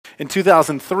In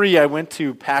 2003, I went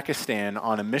to Pakistan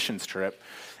on a missions trip.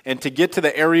 And to get to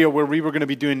the area where we were going to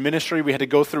be doing ministry, we had to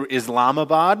go through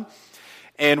Islamabad.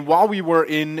 And while we were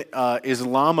in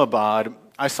Islamabad,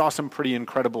 I saw some pretty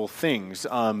incredible things.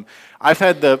 I've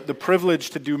had the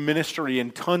privilege to do ministry in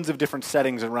tons of different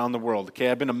settings around the world. Okay,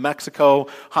 I've been to Mexico,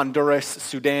 Honduras,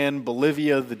 Sudan,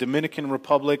 Bolivia, the Dominican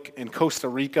Republic, and Costa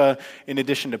Rica, in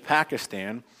addition to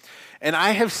Pakistan. And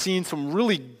I have seen some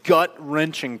really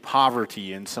gut-wrenching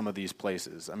poverty in some of these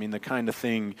places. I mean, the kind of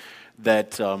thing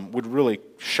that would really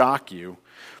shock you.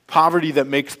 Poverty that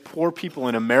makes poor people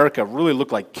in America really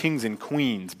look like kings and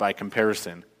queens by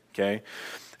comparison, okay?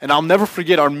 And I'll never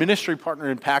forget our ministry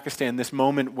partner in Pakistan, this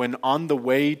moment when on the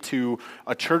way to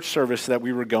a church service that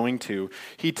we were going to,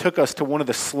 he took us to one of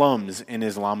the slums in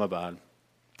Islamabad.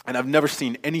 And I've never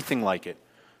seen anything like it.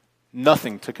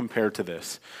 Nothing to compare to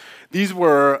this. These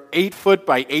were 8-foot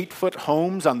by 8-foot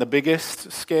homes on the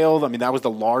biggest scale. I mean, that was the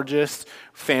largest.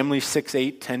 Family, 6,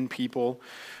 8, 10 people.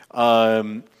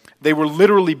 They were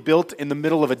literally built in the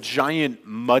middle of a giant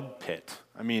mud pit.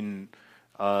 I mean,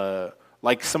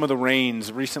 like some of the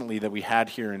rains recently that we had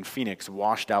here in Phoenix,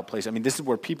 washed out place. I mean, this is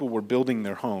where people were building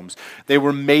their homes. They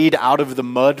were made out of the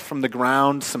mud from the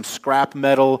ground, some scrap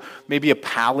metal, maybe a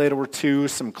pallet or two,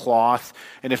 some cloth,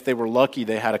 and if they were lucky,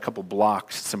 they had a couple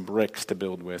blocks, some bricks to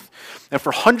build with. And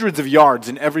for hundreds of yards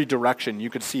in every direction, you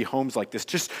could see homes like this,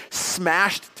 just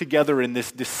smashed together in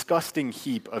this disgusting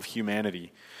heap of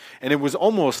humanity. And it was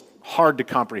almost hard to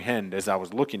comprehend as I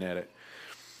was looking at it.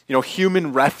 You know,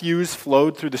 human refuse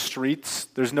flowed through the streets.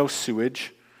 There's no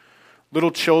sewage.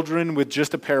 Little children with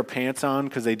just a pair of pants on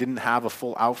because they didn't have a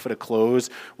full outfit of clothes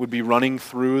would be running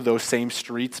through those same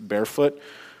streets barefoot,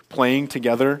 playing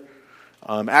together.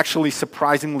 Actually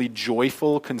surprisingly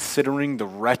joyful considering the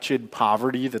wretched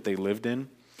poverty that they lived in.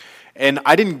 And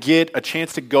I didn't get a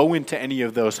chance to go into any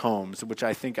of those homes, which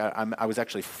I think I was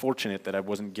actually fortunate that I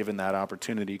wasn't given that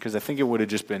opportunity because I think it would have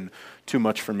just been too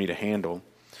much for me to handle.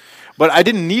 But I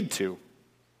didn't need to,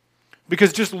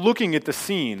 because just looking at the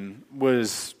scene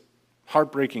was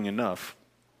heartbreaking enough.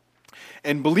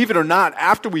 And believe it or not,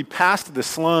 after we passed the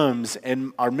slums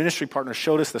and our ministry partner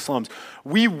showed us the slums,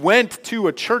 we went to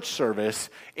a church service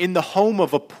in the home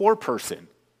of a poor person.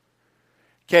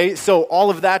 Okay, so all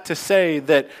of that to say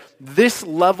that this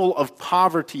level of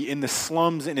poverty in the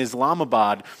slums in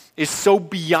Islamabad is so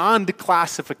beyond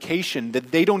classification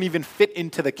that they don't even fit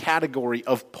into the category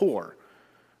of poor.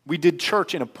 We did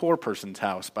church in a poor person's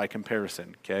house by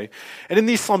comparison, okay? And in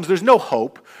these slums, there's no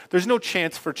hope. There's no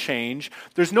chance for change.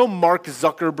 There's no Mark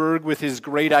Zuckerberg with his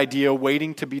great idea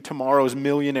waiting to be tomorrow's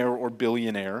millionaire or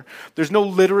billionaire. There's no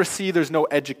literacy. There's no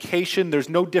education. There's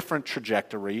no different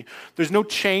trajectory. There's no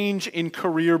change in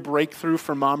career breakthrough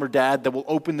for mom or dad that will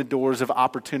open the doors of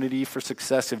opportunity for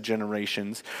successive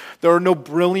generations. There are no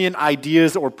brilliant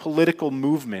ideas or political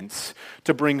movements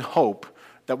to bring hope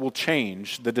that will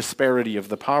change the disparity of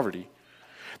the poverty.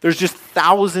 There's just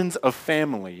thousands of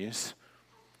families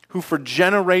who for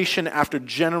generation after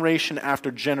generation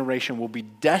after generation will be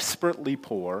desperately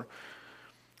poor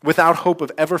without hope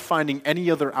of ever finding any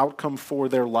other outcome for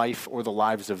their life or the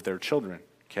lives of their children,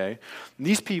 okay? And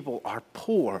these people are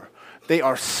poor. They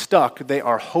are stuck. They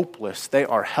are hopeless. They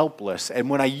are helpless. And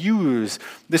when I use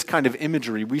this kind of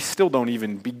imagery, we still don't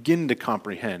even begin to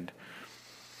comprehend.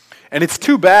 And it's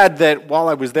too bad that while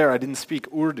I was there, I didn't speak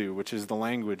Urdu, which is the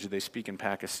language they speak in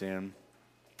Pakistan,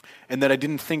 and that I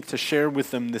didn't think to share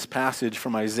with them this passage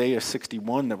from Isaiah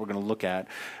 61 that we're going to look at,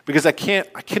 because I can't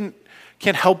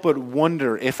help but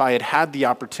wonder if I had had the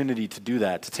opportunity to do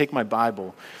that, to take my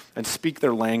Bible and speak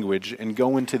their language and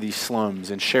go into these slums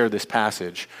and share this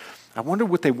passage. I wonder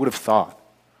what they would have thought.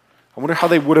 I wonder how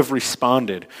they would have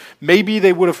responded. Maybe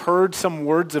they would have heard some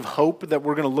words of hope that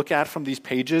we're going to look at from these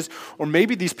pages, or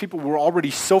maybe these people were already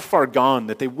so far gone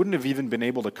that they wouldn't have even been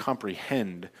able to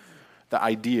comprehend the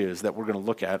ideas that we're going to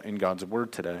look at in God's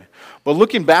Word today. But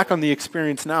looking back on the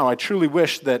experience now, I truly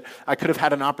wish that I could have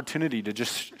had an opportunity to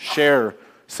just share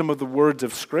some of the words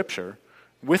of Scripture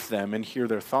with them and hear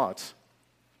their thoughts.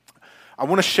 I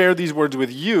want to share these words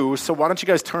with you, so why don't you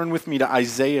guys turn with me to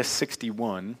Isaiah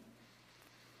 61.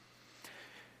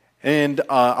 And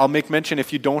I'll make mention,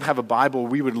 if you don't have a Bible,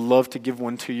 we would love to give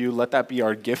one to you. Let that be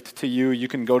our gift to you. You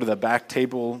can go to the back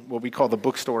table, what we call the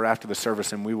bookstore, after the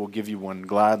service, and we will give you one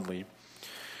gladly.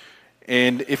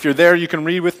 And if you're there, you can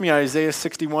read with me Isaiah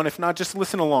 61. If not, just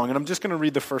listen along. And I'm just going to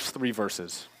read the first 3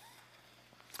 verses.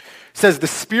 It says, "The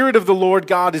Spirit of the Lord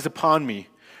God is upon me,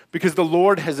 because the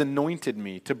Lord has anointed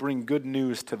me to bring good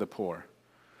news to the poor.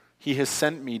 He has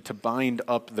sent me to bind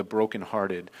up the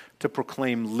brokenhearted, to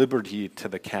proclaim liberty to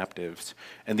the captives,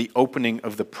 and the opening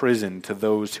of the prison to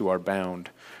those who are bound,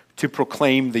 to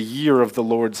proclaim the year of the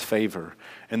Lord's favor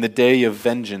and the day of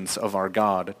vengeance of our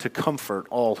God, to comfort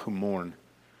all who mourn.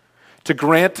 To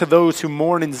grant to those who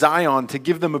mourn in Zion, to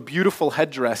give them a beautiful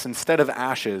headdress instead of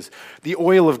ashes, the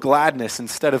oil of gladness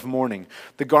instead of mourning,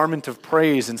 the garment of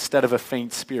praise instead of a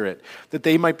faint spirit, that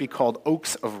they might be called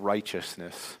oaks of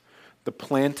righteousness, the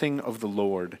planting of the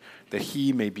Lord, that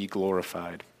he may be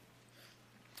glorified.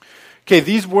 Okay,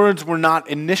 these words were not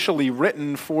initially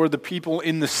written for the people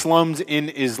in the slums in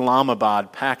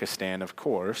Islamabad, Pakistan, of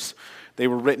course. They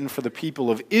were written for the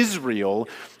people of Israel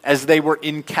as they were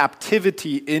in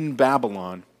captivity in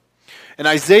Babylon. And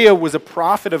Isaiah was a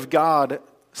prophet of God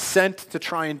sent to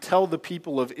try and tell the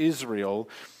people of Israel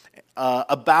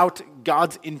about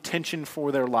God's intention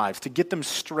for their lives, to get them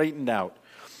straightened out.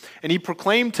 And he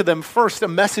proclaimed to them first a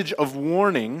message of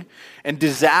warning and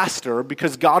disaster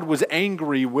because God was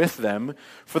angry with them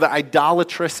for the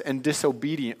idolatry and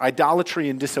disobedience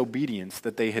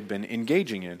that they had been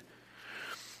engaging in.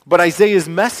 But Isaiah's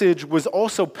message was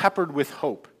also peppered with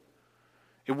hope.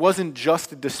 It wasn't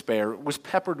just despair, it was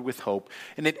peppered with hope.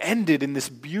 And it ended in this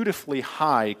beautifully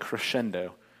high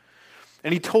crescendo.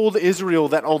 And he told Israel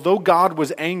that although God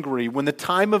was angry, when the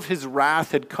time of his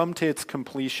wrath had come to its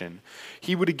completion,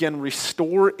 he would again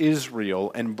restore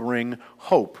Israel and bring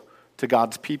hope to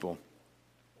God's people.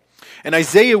 And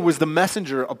Isaiah was the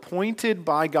messenger appointed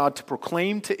by God to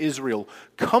proclaim to Israel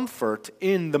comfort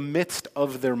in the midst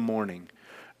of their mourning,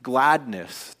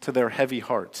 gladness to their heavy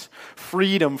hearts,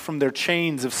 freedom from their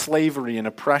chains of slavery and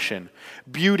oppression,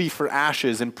 beauty for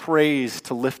ashes, and praise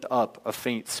to lift up a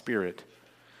faint spirit.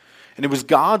 And it was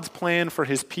God's plan for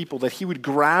his people that he would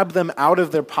grab them out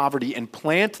of their poverty and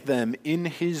plant them in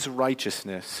his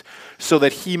righteousness so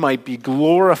that he might be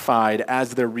glorified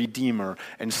as their Redeemer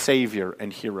and Savior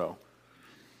and hero.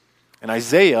 And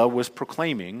Isaiah was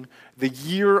proclaiming the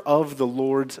year of the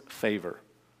Lord's favor,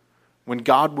 when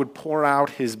God would pour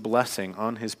out his blessing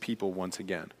on his people once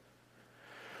again.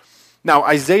 Now,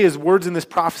 Isaiah's words in this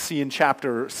prophecy in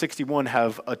chapter 61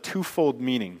 have a twofold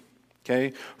meaning.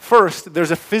 Okay? First, there's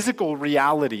a physical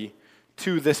reality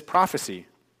to this prophecy.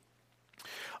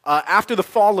 After the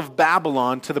fall of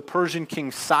Babylon to the Persian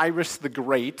king Cyrus the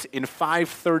Great in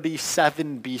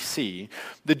 537 BC,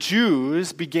 the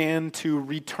Jews began to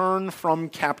return from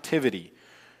captivity.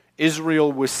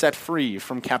 Israel was set free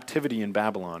from captivity in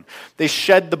Babylon. They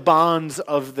shed the bonds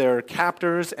of their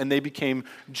captors and they became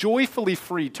joyfully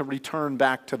free to return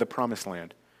back to the promised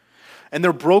land. And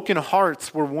their broken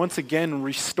hearts were once again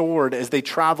restored as they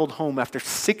traveled home after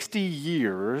 60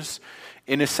 years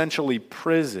in essentially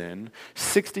prison,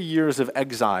 60 years of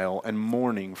exile and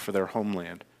mourning for their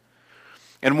homeland.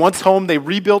 And once home, they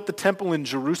rebuilt the temple in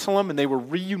Jerusalem and they were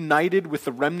reunited with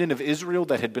the remnant of Israel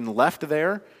that had been left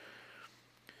there,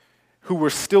 who were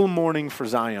still mourning for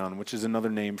Zion, which is another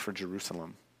name for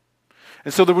Jerusalem.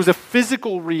 And so there was a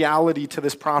physical reality to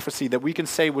this prophecy that we can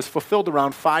say was fulfilled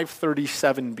around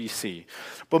 537 BC.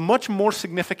 But much more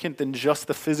significant than just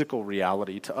the physical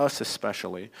reality, to us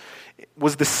especially,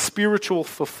 was the spiritual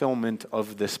fulfillment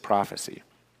of this prophecy.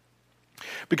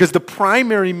 Because the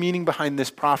primary meaning behind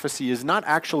this prophecy is not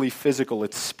actually physical,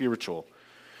 it's spiritual.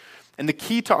 And the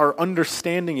key to our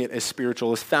understanding it as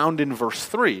spiritual is found in verse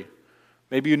 3.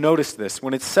 Maybe you noticed this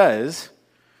when it says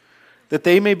that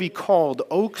they may be called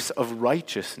oaks of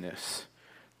righteousness,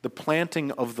 the planting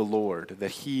of the Lord,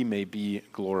 that he may be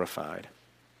glorified.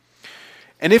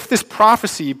 And if this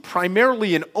prophecy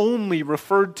primarily and only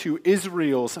referred to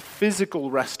Israel's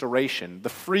physical restoration, the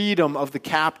freedom of the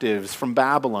captives from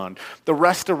Babylon, the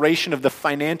restoration of the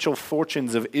financial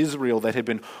fortunes of Israel that had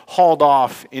been hauled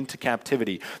off into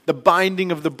captivity, the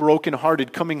binding of the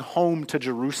brokenhearted coming home to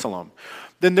Jerusalem,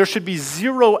 then there should be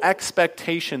zero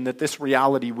expectation that this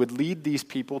reality would lead these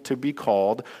people to be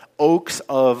called oaks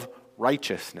of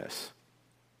righteousness.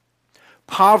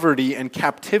 Poverty and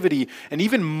captivity and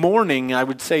even mourning, I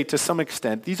would say to some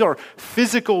extent, these are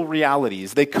physical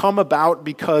realities. They come about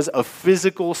because of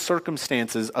physical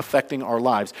circumstances affecting our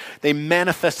lives. They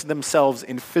manifest themselves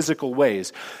in physical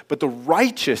ways. But the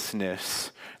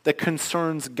righteousness that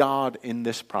concerns God in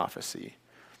this prophecy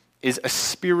is a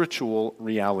spiritual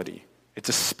reality. It's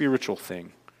a spiritual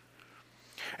thing.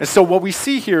 And so what we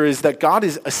see here is that God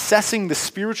is assessing the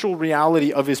spiritual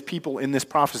reality of his people in this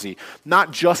prophecy,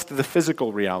 not just the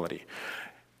physical reality.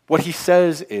 What he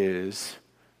says is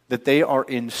that they are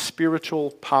in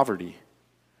spiritual poverty.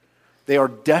 They are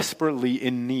desperately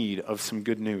in need of some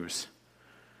good news.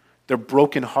 They're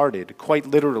brokenhearted, quite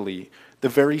literally. The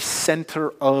very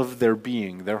center of their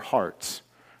being, their hearts,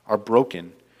 are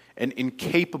broken and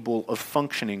incapable of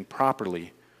functioning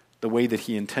properly the way that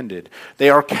he intended. They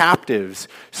are captives,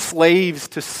 slaves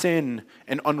to sin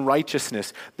and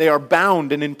unrighteousness. They are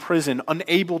bound and in prison,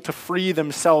 unable to free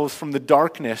themselves from the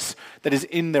darkness that is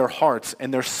in their hearts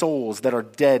and their souls that are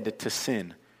dead to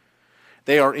sin.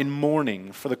 They are in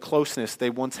mourning for the closeness they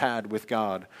once had with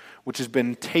God, which has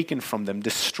been taken from them,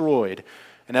 destroyed.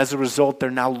 And as a result,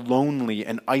 they're now lonely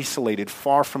and isolated,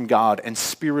 far from God, and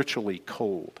spiritually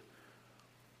cold.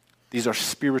 These are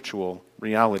spiritual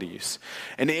realities.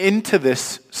 And into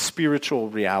this spiritual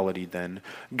reality, then,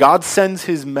 God sends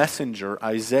his messenger,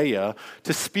 Isaiah,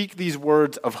 to speak these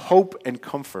words of hope and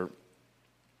comfort.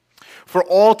 For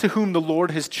all to whom the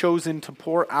Lord has chosen to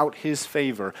pour out his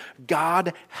favor,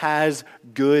 God has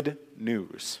good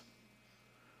news.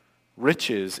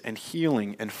 Riches and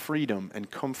healing and freedom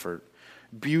and comfort,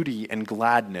 beauty and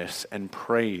gladness and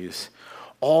praise.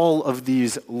 All of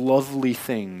these lovely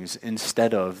things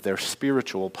instead of their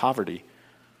spiritual poverty.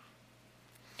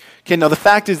 Okay, now the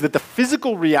fact is that the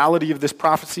physical reality of this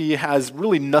prophecy has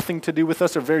really nothing to do with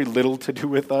us, or very little to do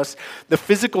with us. The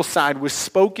physical side was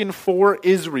spoken for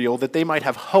Israel that they might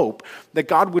have hope, that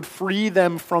God would free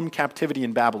them from captivity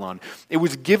in Babylon. It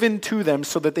was given to them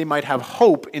so that they might have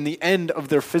hope in the end of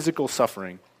their physical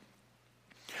suffering.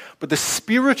 But the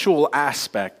spiritual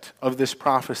aspect of this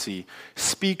prophecy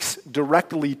speaks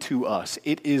directly to us.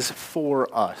 It is for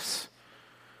us.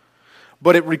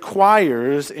 But it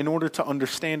requires, in order to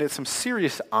understand it, some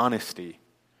serious honesty,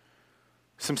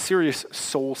 some serious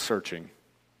soul searching.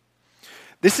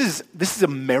 This is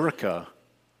America.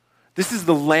 This is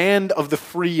the land of the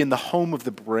free and the home of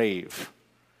the brave.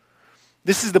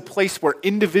 This is the place where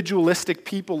individualistic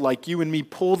people like you and me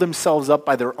pull themselves up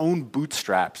by their own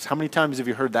bootstraps. How many times have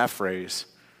you heard that phrase?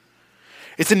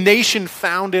 It's a nation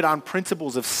founded on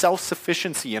principles of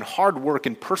self-sufficiency and hard work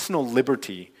and personal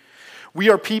liberty. We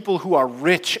are people who are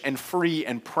rich and free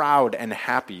and proud and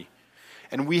happy.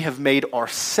 And we have made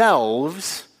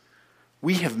ourselves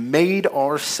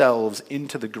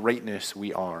into the greatness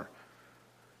we are.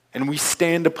 And we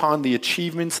stand upon the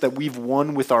achievements that we've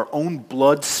won with our own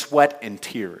blood, sweat, and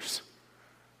tears.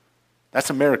 That's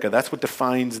America. That's what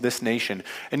defines this nation.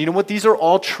 And you know what? These are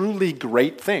all truly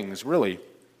great things, really.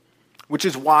 Which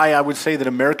is why I would say that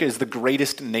America is the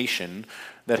greatest nation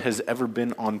that has ever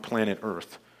been on planet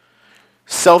Earth.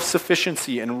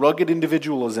 Self-sufficiency and rugged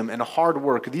individualism and hard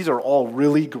work, these are all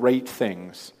really great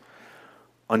things.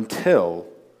 Until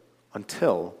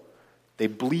they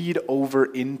bleed over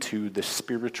into the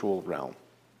spiritual realm.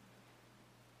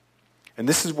 And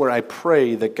this is where I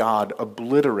pray that God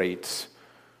obliterates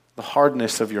the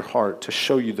hardness of your heart to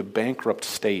show you the bankrupt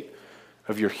state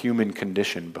of your human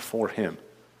condition before him.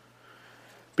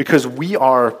 Because we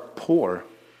are poor.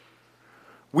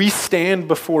 We stand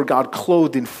before God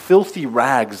clothed in filthy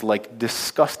rags like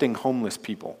disgusting homeless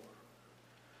people.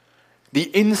 The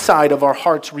inside of our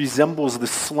hearts resembles the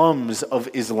slums of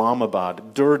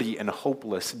Islamabad, dirty and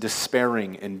hopeless,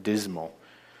 despairing and dismal.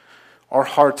 Our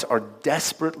hearts are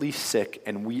desperately sick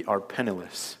and we are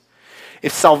penniless.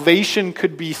 If salvation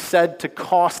could be said to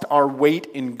cost our weight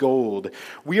in gold,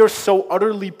 we are so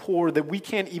utterly poor that we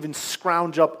can't even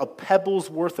scrounge up a pebble's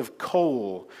worth of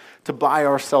coal to buy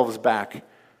ourselves back.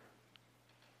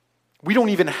 We don't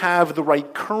even have the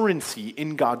right currency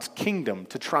in God's kingdom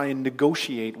to try and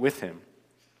negotiate with him.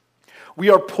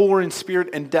 We are poor in spirit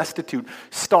and destitute,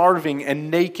 starving and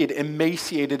naked,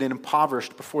 emaciated and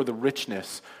impoverished before the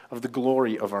richness of the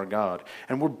glory of our God.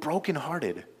 And we're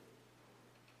brokenhearted.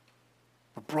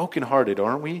 We're brokenhearted,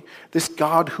 aren't we? This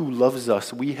God who loves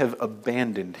us, we have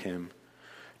abandoned him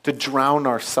to drown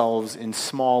ourselves in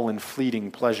small and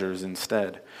fleeting pleasures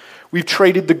instead. We've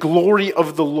traded the glory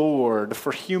of the Lord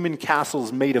for human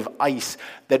castles made of ice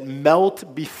that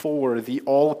melt before the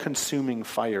all-consuming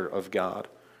fire of God.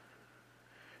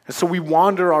 And so we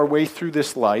wander our way through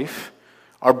this life,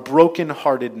 our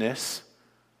brokenheartedness,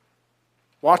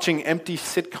 watching empty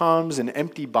sitcoms and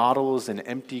empty bottles and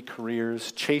empty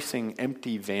careers, chasing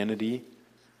empty vanity.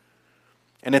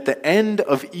 And at the end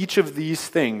of each of these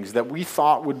things that we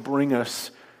thought would bring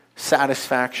us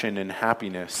satisfaction and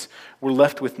happiness, we're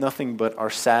left with nothing but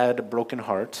our sad, broken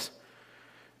hearts.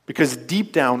 Because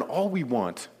deep down, all we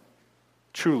want,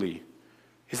 truly,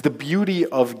 is the beauty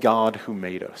of God who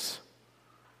made us.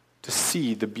 To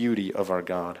see the beauty of our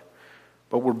God.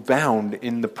 But we're bound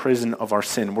in the prison of our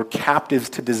sin. We're captives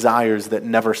to desires that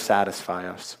never satisfy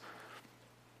us.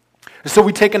 And so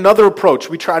we take another approach.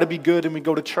 We try to be good and we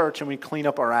go to church and we clean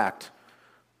up our act.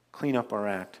 Clean up our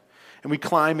act. And we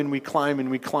climb and we climb and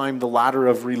we climb the ladder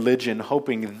of religion,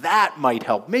 hoping that might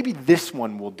help. Maybe this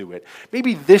one will do it.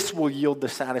 Maybe this will yield the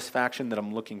satisfaction that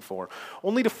I'm looking for.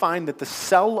 Only to find that the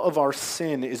cell of our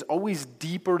sin is always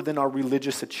deeper than our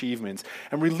religious achievements.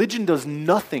 And religion does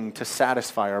nothing to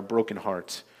satisfy our broken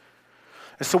hearts.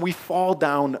 And so we fall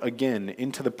down again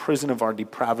into the prison of our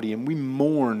depravity, and we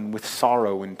mourn with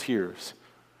sorrow and tears.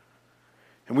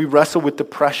 And we wrestle with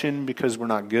depression because we're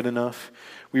not good enough.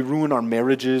 We ruin our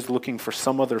marriages looking for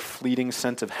some other fleeting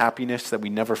sense of happiness that we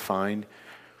never find.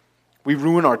 We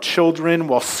ruin our children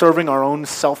while serving our own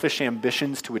selfish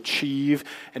ambitions to achieve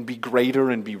and be greater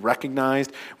and be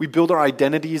recognized. We build our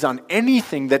identities on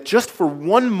anything that just for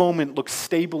one moment looks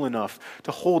stable enough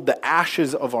to hold the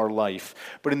ashes of our life.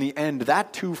 But in the end,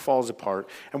 that too falls apart,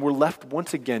 and we're left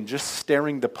once again just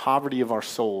staring the poverty of our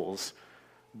souls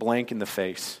blank in the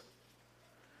face.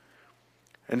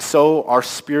 And so our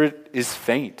spirit is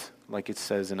faint, like it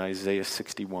says in Isaiah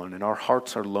 61, and our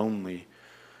hearts are lonely.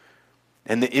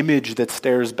 And the image that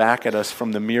stares back at us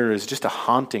from the mirror is just a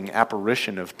haunting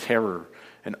apparition of terror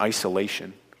and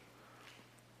isolation.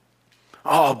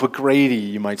 Oh, but Grady,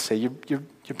 you might say, you're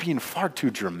being far too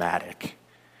dramatic.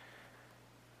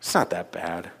 It's not that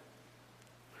bad.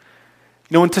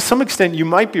 And to some extent you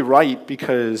might be right,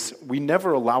 because we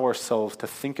never allow ourselves to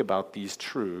think about these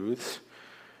truths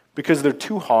because they're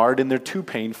too hard and they're too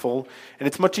painful, and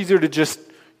it's much easier to just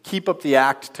keep up the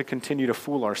act to continue to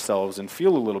fool ourselves and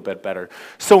feel a little bit better.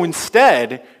 So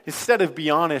instead of be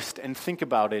honest and think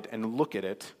about it and look at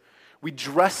it, we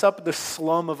dress up the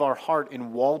slum of our heart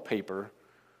in wallpaper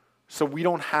so we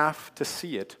don't have to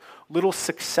see it. Little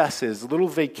successes, little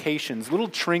vacations, little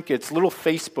trinkets, little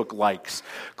Facebook likes,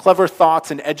 clever thoughts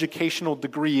and educational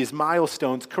degrees,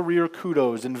 milestones, career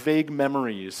kudos, and vague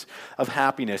memories of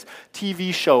happiness,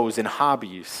 TV shows and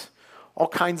hobbies, all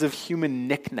kinds of human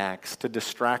knickknacks to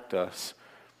distract us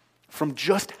from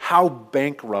just how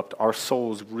bankrupt our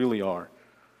souls really are.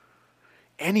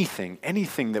 Anything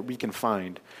that we can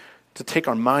find to take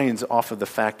our minds off of the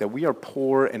fact that we are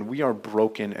poor and we are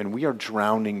broken and we are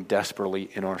drowning desperately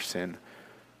in our sin.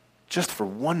 Just for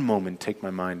one moment, take my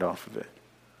mind off of it.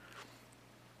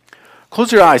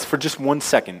 Close your eyes for just 1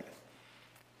 second.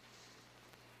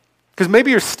 Because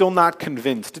maybe you're still not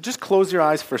convinced. Just close your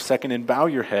eyes for a second and bow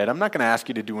your head. I'm not going to ask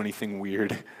you to do anything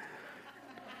weird.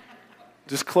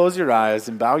 Just close your eyes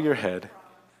and bow your head.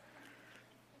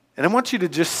 And I want you to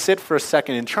just sit for a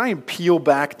second and try and peel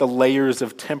back the layers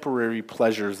of temporary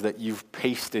pleasures that you've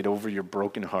pasted over your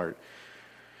broken heart.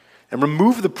 And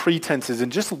remove the pretenses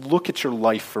and just look at your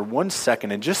life for 1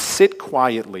 second and just sit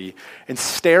quietly and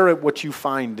stare at what you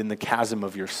find in the chasm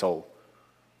of your soul.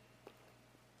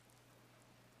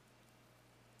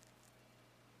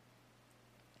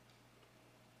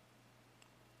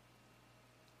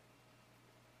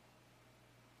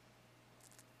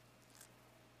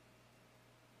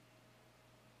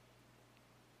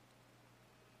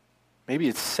 Maybe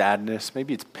it's sadness,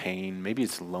 maybe it's pain, maybe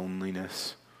it's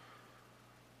loneliness.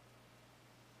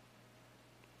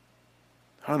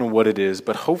 I don't know what it is,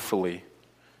 but hopefully,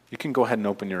 you can go ahead and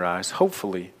open your eyes.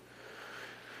 Hopefully,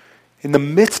 in the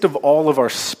midst of all of our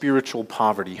spiritual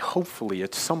poverty, hopefully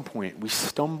at some point we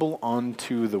stumble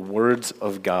onto the words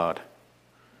of God.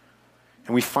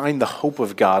 And we find the hope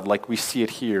of God like we see it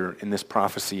here in this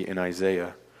prophecy in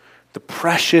Isaiah. The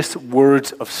precious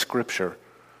words of Scripture,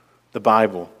 the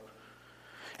Bible.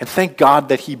 And thank God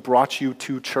that He brought you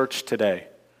to church today.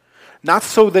 Not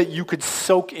so that you could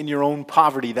soak in your own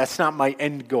poverty, that's not my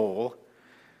end goal,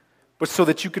 but so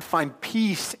that you could find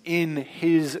peace in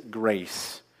His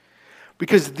grace.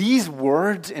 Because these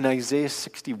words in Isaiah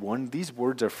 61, these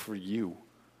words are for you.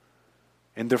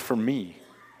 And they're for me.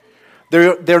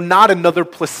 They're not another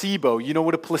placebo. You know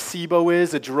what a placebo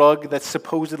is? A drug that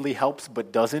supposedly helps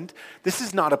but doesn't. This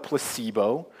is not a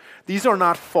placebo. These are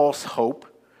not false hope.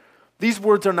 These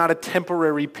words are not a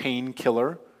temporary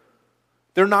painkiller.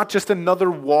 They're not just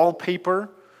another wallpaper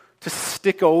to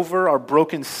stick over our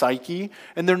broken psyche,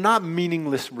 and they're not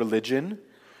meaningless religion.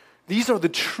 These are the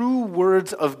true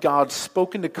words of God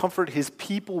spoken to comfort His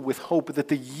people with hope that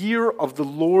the year of the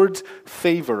Lord's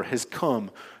favor has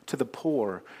come to the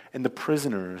poor and the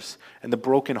prisoners and the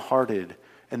brokenhearted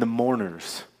and the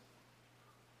mourners,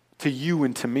 to you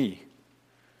and to me.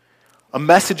 A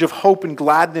message of hope and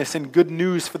gladness and good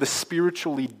news for the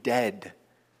spiritually dead.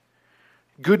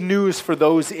 Good news for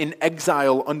those in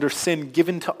exile under sin,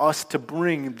 given to us to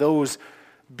bring those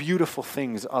beautiful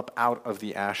things up out of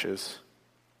the ashes.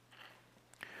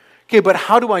 Okay, but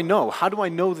how do I know? How do I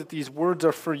know that these words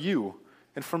are for you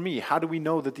And for me, how do we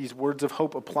know that these words of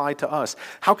hope apply to us?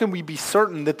 How can we be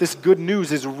certain that this good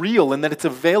news is real and that it's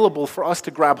available for us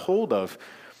to grab hold of?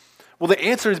 Well, the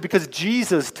answer is because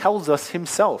Jesus tells us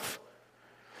himself.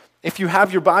 If you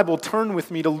have your Bible, turn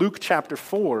with me to Luke chapter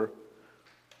 4.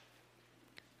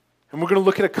 And we're going to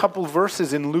look at a couple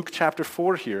verses in Luke chapter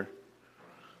 4 here.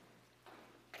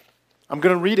 I'm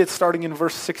going to read it starting in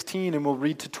verse 16 and we'll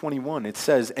read to 21. It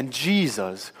says, "And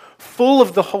Jesus, full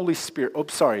of the Holy Spirit,"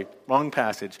 wrong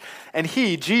passage. "And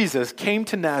he, Jesus, came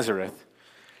to Nazareth,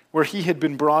 where he had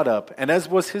been brought up. And as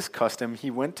was his custom,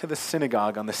 he went to the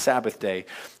synagogue on the Sabbath day.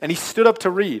 And he stood up to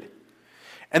read.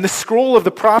 And the scroll of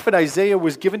the prophet Isaiah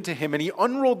was given to him. And he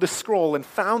unrolled the scroll and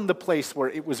found the place where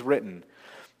it was written,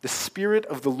 'The Spirit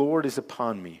of the Lord is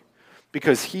upon me,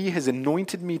 because he has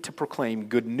anointed me to proclaim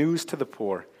good news to the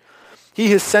poor.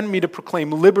 He has sent me to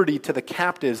proclaim liberty to the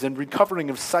captives and recovering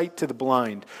of sight to the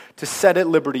blind, to set at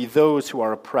liberty those who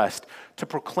are oppressed, to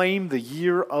proclaim the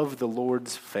year of the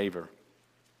Lord's favor.'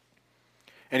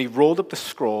 And he rolled up the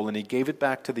scroll and he gave it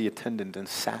back to the attendant and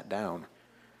sat down.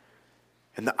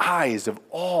 And the eyes of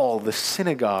all the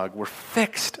synagogue were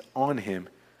fixed on him.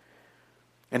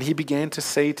 And he began to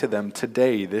say to them,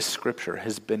 'Today this scripture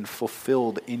has been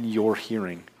fulfilled in your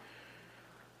hearing.'"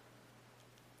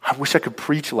 I wish I could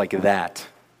preach like that.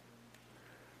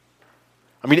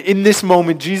 I mean, in this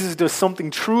moment, Jesus does something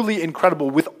truly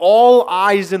incredible. With all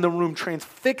eyes in the room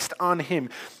transfixed on him,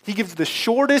 he gives the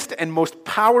shortest and most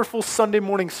powerful Sunday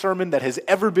morning sermon that has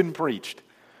ever been preached.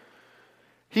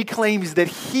 He claims that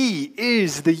he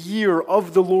is the year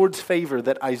of the Lord's favor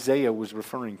that Isaiah was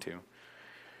referring to.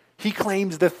 He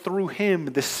claims that through him,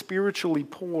 the spiritually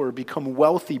poor become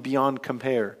wealthy beyond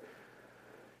compare.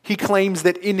 He claims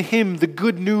that in him the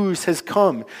good news has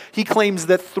come. He claims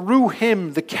that through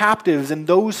him the captives and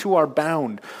those who are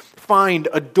bound find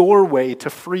a doorway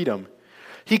to freedom.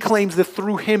 He claims that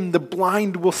through him the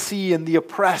blind will see and the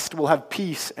oppressed will have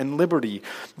peace and liberty.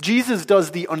 Jesus does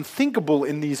the unthinkable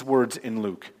in these words in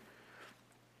Luke.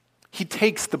 He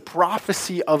takes the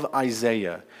prophecy of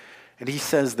Isaiah and he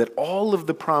says that all of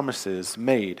the promises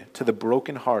made to the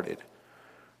brokenhearted,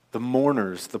 the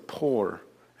mourners, the poor,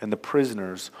 and the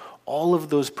prisoners, all of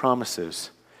those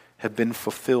promises have been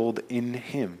fulfilled in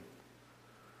him.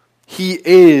 He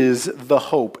is the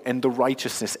hope and the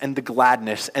righteousness and the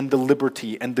gladness and the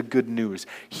liberty and the good news.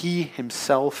 He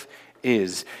himself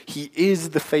is. He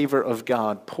is the favor of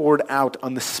God poured out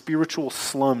on the spiritual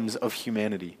slums of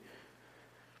humanity,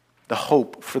 the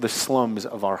hope for the slums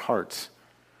of our hearts.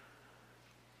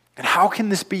 And how can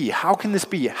this be? How can this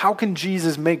be? How can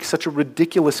Jesus make such a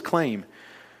ridiculous claim?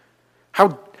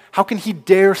 How can he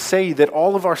dare say that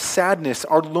all of our sadness,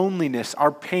 our loneliness,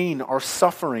 our pain, our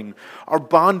suffering, our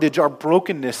bondage, our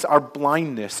brokenness, our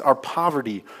blindness, our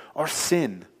poverty, our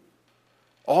sin,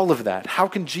 all of that, how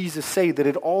can Jesus say that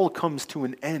it all comes to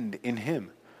an end in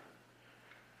him?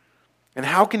 And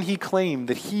how can he claim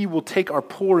that he will take our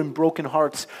poor and broken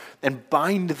hearts and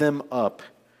bind them up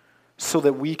so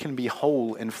that we can be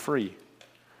whole and free?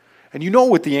 And you know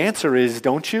what the answer is,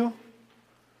 don't you?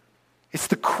 It's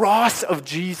the cross of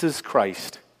Jesus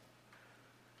Christ.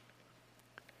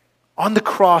 On the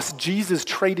cross, Jesus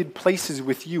traded places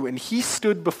with you, and he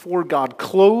stood before God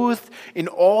clothed in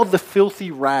all the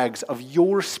filthy rags of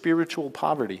your spiritual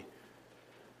poverty.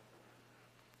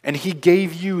 And he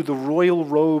gave you the royal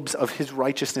robes of his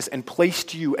righteousness and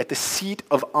placed you at the seat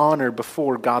of honor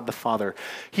before God the Father.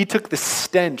 He took the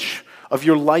stench of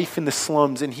your life in the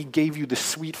slums, and he gave you the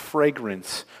sweet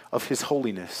fragrance of his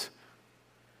holiness.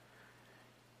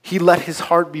 He let his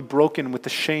heart be broken with the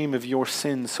shame of your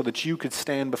sins so that you could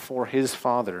stand before his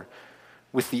Father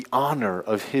with the honor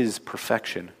of his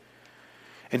perfection.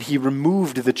 And he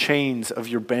removed the chains of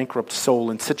your bankrupt soul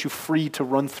and set you free to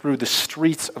run through the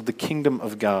streets of the kingdom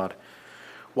of God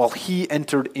while he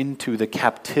entered into the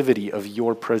captivity of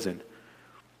your prison.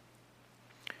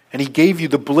 And he gave you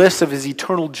the bliss of his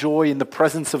eternal joy in the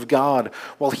presence of God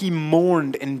while he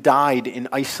mourned and died in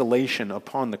isolation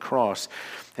upon the cross.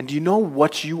 And do you know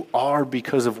what you are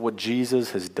because of what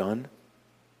Jesus has done?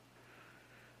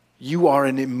 You are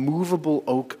an immovable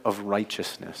oak of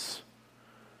righteousness,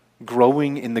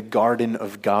 growing in the garden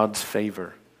of God's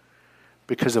favor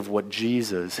because of what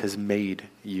Jesus has made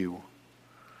you.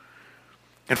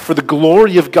 And for the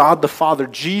glory of God the Father,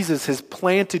 Jesus has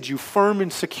planted you firm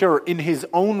and secure in his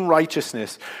own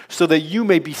righteousness so that you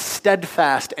may be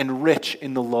steadfast and rich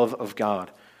in the love of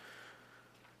God.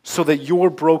 So that your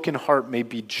broken heart may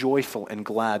be joyful and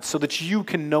glad, so that you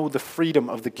can know the freedom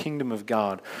of the kingdom of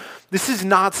God. This is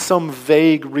not some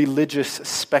vague religious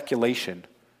speculation.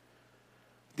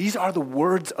 These are the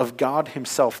words of God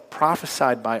himself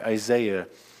prophesied by Isaiah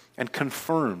and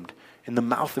confirmed in the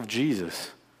mouth of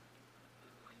Jesus.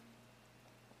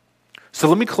 So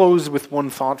let me close with one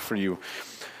thought for you.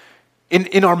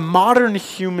 In our modern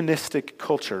humanistic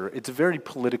culture, it's very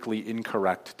politically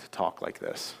incorrect to talk like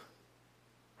this.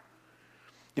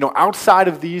 Outside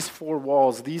of these four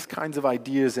walls, these kinds of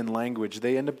ideas and language,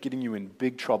 they end up getting you in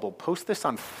big trouble. Post this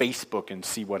on Facebook and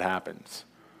see what happens.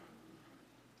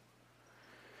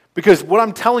 Because what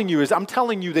I'm telling you is, I'm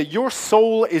telling you that your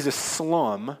soul is a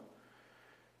slum,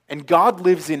 and God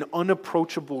lives in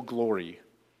unapproachable glory.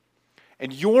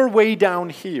 And you're way down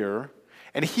here,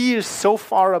 and He is so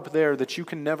far up there that you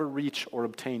can never reach or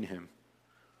obtain Him.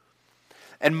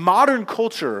 And modern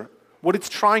culture, what it's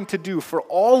trying to do for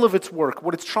all of its work,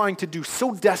 what it's trying to do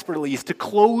so desperately is to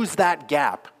close that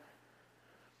gap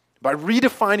by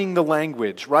redefining the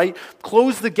language, right?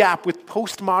 Close the gap with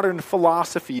postmodern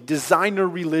philosophy, designer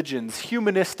religions,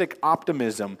 humanistic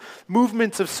optimism,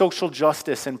 movements of social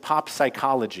justice, and pop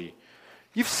psychology.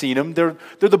 You've seen them. They're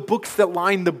the books that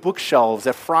line the bookshelves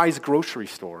at Fry's grocery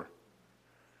store.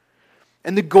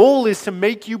 And the goal is to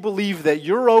make you believe that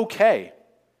you're okay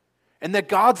and that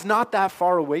God's not that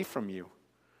far away from you.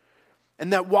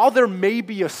 And that while there may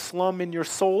be a slum in your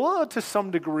soul, to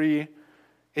some degree,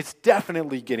 it's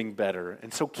definitely getting better.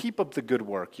 And so keep up the good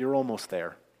work. You're almost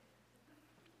there.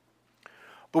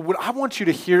 But what I want you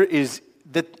to hear is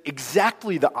that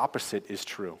exactly the opposite is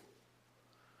true.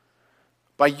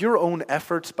 By your own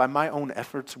efforts, by my own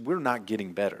efforts, we're not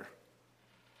getting better.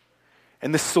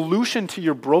 And the solution to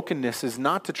your brokenness is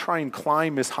not to try and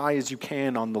climb as high as you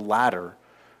can on the ladder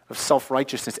of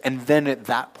self-righteousness and then at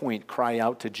that point cry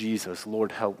out to Jesus,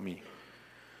 Lord, help me.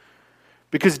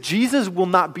 Because Jesus will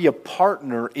not be a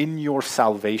partner in your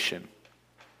salvation.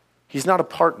 He's not a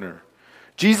partner.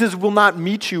 Jesus will not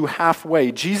meet you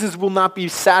halfway. Jesus will not be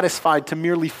satisfied to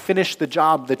merely finish the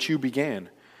job that you began.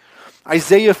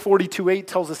 Isaiah 42:8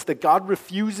 tells us that God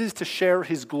refuses to share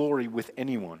His glory with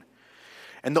anyone.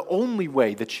 And the only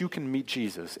way that you can meet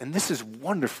Jesus, and this is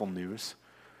wonderful news,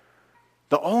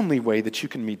 the only way that you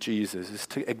can meet Jesus is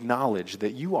to acknowledge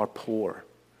that you are poor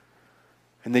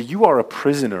and that you are a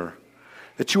prisoner,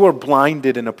 that you are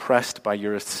blinded and oppressed by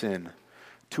your sin,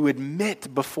 to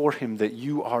admit before Him that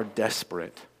you are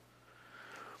desperate.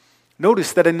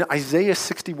 Notice that in Isaiah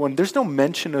 61, there's no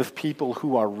mention of people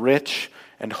who are rich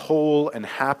and whole and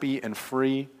happy and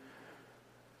free.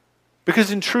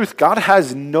 Because in truth, God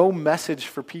has no message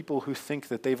for people who think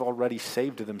that they've already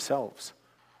saved themselves.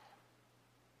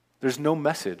 There's no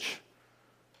message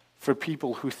for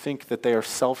people who think that they are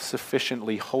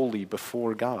self-sufficiently holy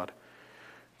before God.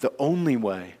 The only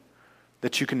way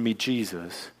that you can meet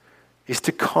Jesus is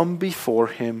to come before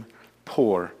Him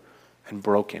poor and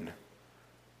broken.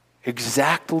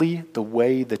 Exactly the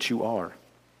way that you are.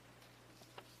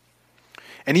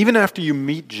 And even after you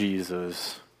meet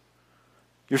Jesus,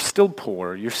 you're still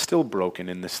poor, you're still broken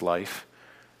in this life,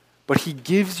 but He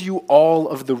gives you all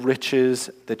of the riches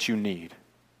that you need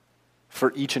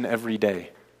for each and every day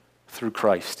through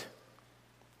Christ.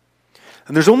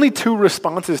 And there's only two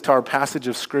responses to our passage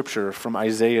of Scripture from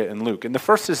Isaiah and Luke. And the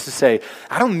first is to say,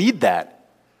 I don't need that.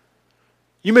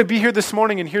 You may be here this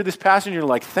morning and hear this passage and you're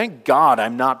like, thank God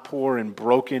I'm not poor and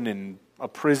broken and a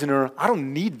prisoner. I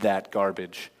don't need that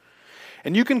garbage.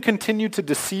 And you can continue to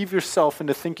deceive yourself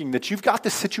into thinking that you've got the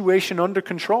situation under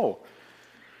control.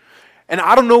 And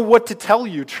I don't know what to tell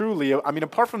you, truly. I mean,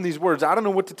 apart from these words, I don't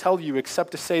know what to tell you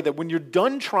except to say that when you're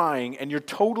done trying and you're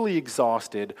totally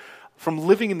exhausted from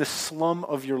living in the slum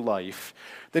of your life,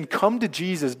 then come to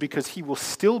Jesus because He will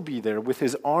still be there with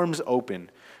His arms open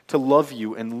to love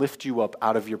you and lift you up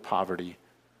out of your poverty.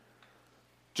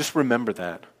 Just remember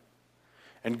that.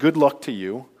 And good luck to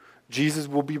you. Jesus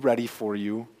will be ready for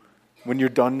you when you're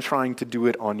done trying to do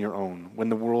it on your own, when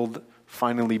the world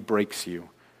finally breaks you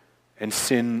and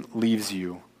sin leaves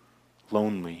you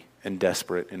lonely and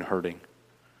desperate and hurting.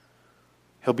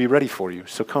 He'll be ready for you,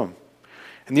 so come.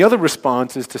 And the other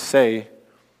response is to say,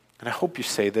 and I hope you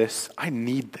say this, I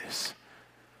need this.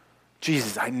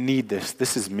 Jesus, I need this.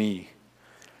 This is me.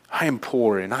 I am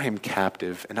poor and I am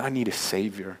captive and I need a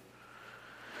Savior.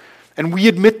 And we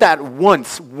admit that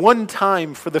one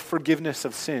time for the forgiveness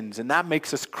of sins. And that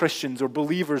makes us Christians or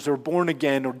believers or born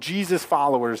again or Jesus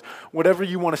followers, whatever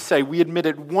you want to say. We admit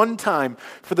it one time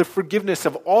for the forgiveness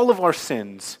of all of our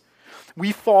sins.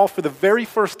 We fall for the very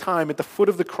first time at the foot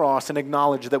of the cross and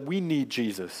acknowledge that we need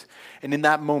Jesus. And in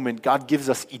that moment, God gives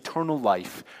us eternal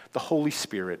life, the Holy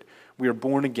Spirit. We are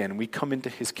born again. We come into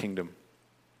His kingdom.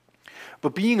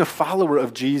 But being a follower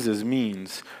of Jesus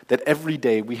means that every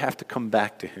day we have to come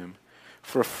back to Him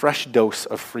for a fresh dose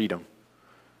of freedom,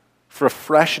 for a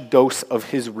fresh dose of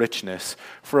his richness,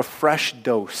 for a fresh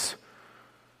dose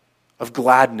of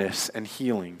gladness and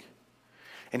healing.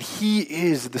 And he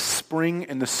is the spring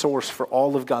and the source for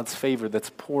all of God's favor that's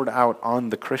poured out on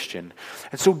the Christian.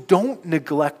 And so don't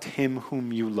neglect him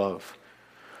whom you love.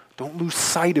 Don't lose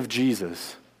sight of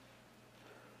Jesus.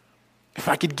 If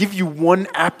I could give you one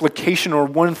application or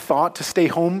one thought to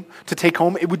take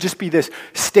home, it would just be this: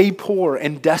 stay poor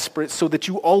and desperate so that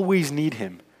you always need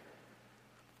him.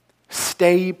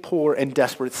 Stay poor and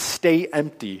desperate, stay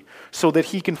empty so that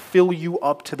he can fill you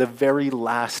up to the very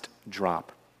last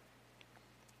drop.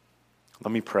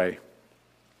 Let me pray.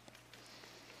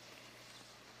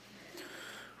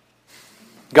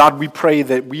 God, we pray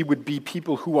that we would be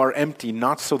people who are empty,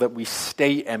 not so that we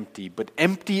stay empty, but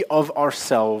empty of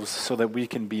ourselves so that we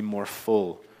can be more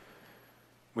full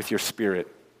with your Spirit.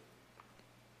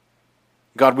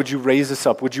 God, would you raise us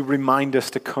up? Would you remind us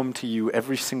to come to you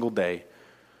every single day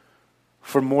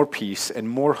for more peace and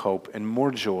more hope and more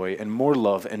joy and more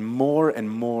love and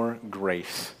more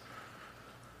grace?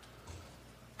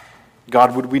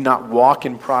 God, would we not walk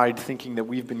in pride thinking that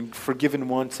we've been forgiven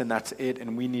once and that's it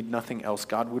and we need nothing else?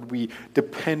 God, would we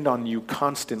depend on you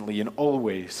constantly and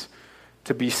always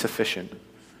to be sufficient?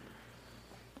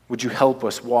 Would you help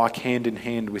us walk hand in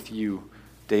hand with you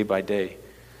day by day?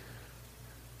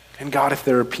 And God, if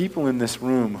there are people in this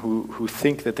room who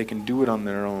think that they can do it on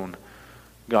their own,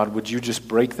 God, would you just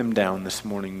break them down this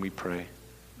morning, we pray?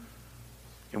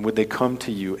 And would they come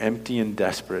to you empty and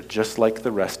desperate, just like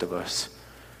the rest of us,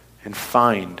 and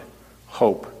find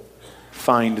hope,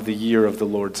 find the year of the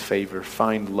Lord's favor,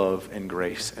 find love and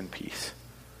grace and peace.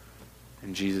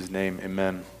 In Jesus' name,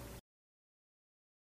 amen.